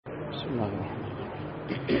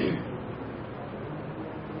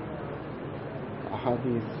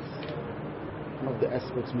Ahadith, one of the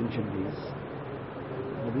aspects mentioned is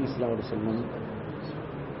Nabi Sallallahu Alaihi Wasallam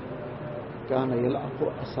kana yal'aqu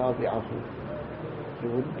asabi'ahu, he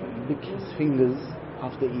would lick his fingers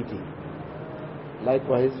after eating.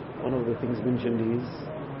 Likewise, one of the things mentioned is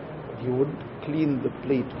he would clean the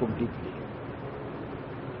plate completely.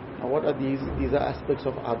 Now what are these? These are aspects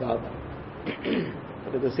of adab.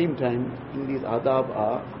 But at the same time, in these adab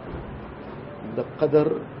are the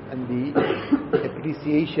qadr and the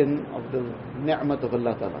appreciation of the ni'mat of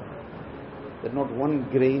Allah Ta'ala. That not one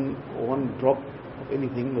grain or one drop of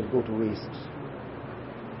anything must go to waste.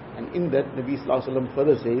 And in that, Nabi Sallallahu Alaihi Wasallam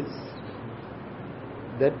further says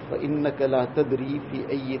that فَإِنَّكَ لَا تَدْرِي فِي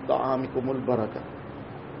أَيِّ طَعَامِكُمُ الْبَرَكَةِ,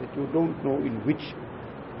 that you don't know in which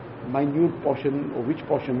minute portion or which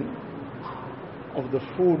portion of the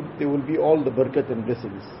food there will be all the barakat and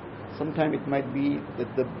blessings. Sometimes it might be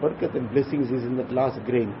that the barakat and blessings is in that last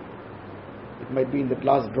grain. It might be in that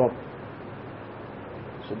last drop.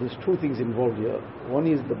 So there's two things involved here. One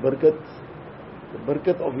is the barakat. The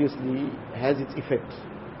barakat obviously has its effect.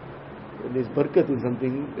 When there's barakat in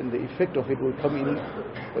something, then the effect of it will come in,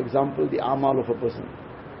 for example, the amal of a person.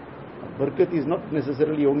 Barakat is not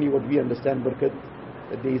necessarily only what we understand barakat,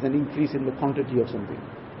 that there is an increase in the quantity of something.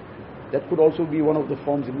 That could also be one of the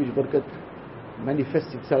forms in which barakat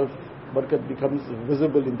manifests itself. Barakat becomes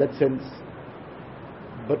visible in that sense.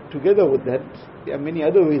 But together with that, there are many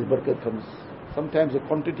other ways barakat comes. Sometimes the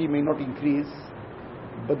quantity may not increase,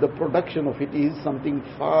 but the production of it is something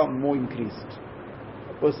far more increased.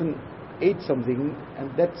 A person ate something,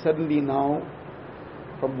 and that suddenly now,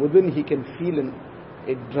 from within he can feel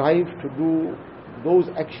a drive to do those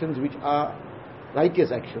actions which are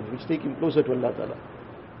righteous actions, which take him closer to Allah Ta'ala.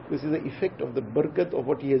 This is the effect of the barakat of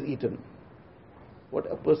what he has eaten.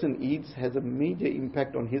 What a person eats has a major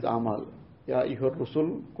impact on his amal. Ya ayyuhar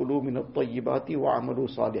rusul kulu min at-tayyibati wa amalu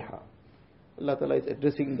salihah. Allah Ta'ala is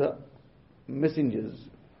addressing the messengers,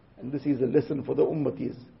 and this is a lesson for the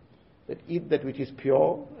ummatis, that eat that which is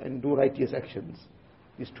pure and do righteous actions.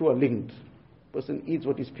 These two are linked. Person eats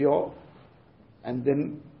what is pure, and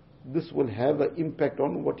then this will have an impact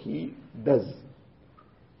on what he does.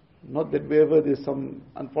 Not that wherever there's some,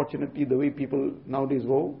 unfortunately the way people nowadays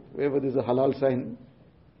go, wherever there's a halal sign,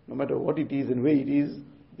 no matter what it is and where it is,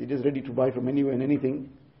 they're just ready to buy from anywhere and anything.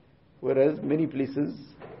 Whereas many places,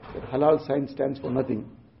 that halal sign stands for nothing.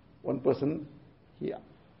 One person, he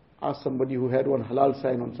asked somebody who had one halal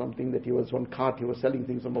sign on something, that he was one cart, he was selling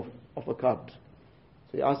things off a cart.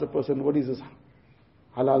 So he asked the person, what does this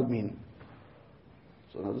halal mean?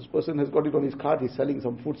 So now this person has got it on his cart, he's selling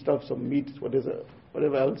some foodstuff, some meat,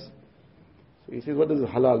 whatever else. So he says, what does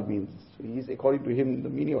halal mean? So according to him, the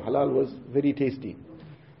meaning of halal was very tasty.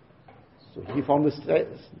 So he found this,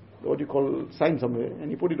 what you call, sign somewhere, and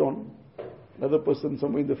he put it on. Another person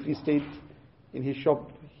somewhere in the Free State, in his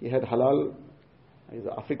shop, he had halal. He's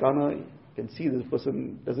an Afrikaner. You can see this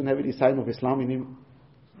person doesn't have any sign of Islam in him.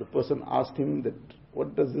 The person asked him that, what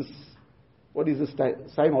is this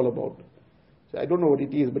sign all about? So I don't know what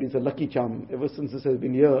it is, but it's a lucky charm. Ever since this has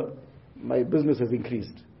been here, my business has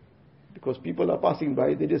increased. Because people are passing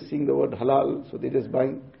by, they're just seeing the word halal, so they're just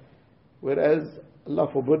buying. Whereas, Allah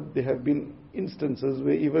forbid, there have been instances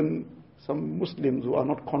where even some Muslims who are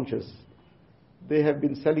not conscious, they have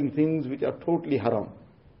been selling things which are totally haram.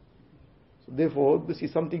 So therefore, this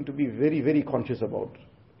is something to be very, very conscious about.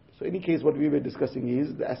 So in any case, what we were discussing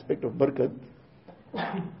is the aspect of barakat.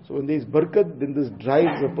 So when there is barakat, then this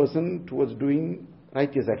drives a person towards doing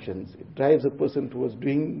righteous actions. It drives a person towards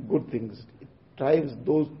doing good things. It drives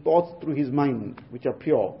those thoughts through his mind which are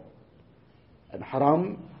pure. And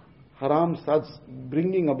haram starts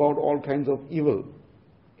bringing about all kinds of evil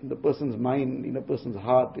in the person's mind, in a person's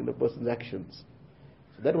heart, in a person's actions.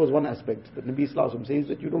 So that was one aspect. But Nabi Sallallahu Alaihi Wasallam says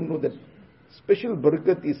that you don't know that special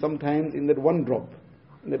barakat is sometimes in that one drop,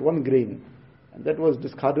 in that one grain. And that was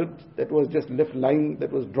discarded, that was just left lying, that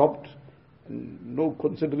was dropped, and no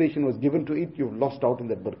consideration was given to it, you've lost out in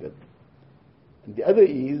that barakat. And the other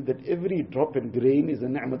is that every drop and grain is a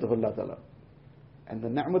ni'mat of Allah Ta'ala. And the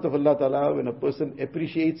ni'mat of Allah Ta'ala, when a person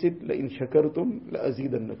appreciates it, لَإِن شَكَرْتُمْ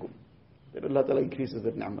لَأَزِيدَنَّكُمْ, that Allah Ta'ala increases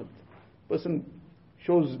that ni'mat. Person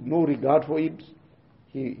shows no regard for it,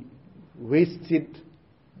 he wastes it.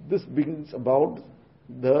 This brings about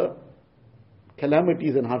the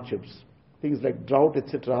calamities and hardships. Things like drought,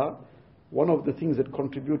 etc. One of the things that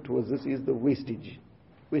contribute towards this is the wastage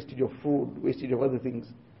of food, wastage of other things.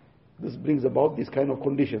 This brings about these kind of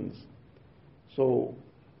conditions. So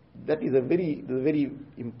that is a very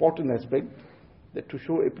important aspect. that to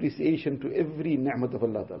show appreciation to every ni'mat of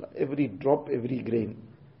Allah Ta'ala, every drop, every grain.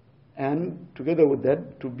 And together with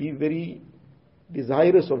that, to be very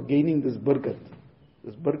desirous of gaining this barkat.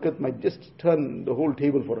 This barkat might just turn the whole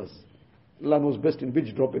table for us. Allah knows best in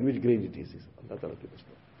which drop and which grain it is. Allah Ta'ala give us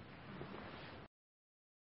that.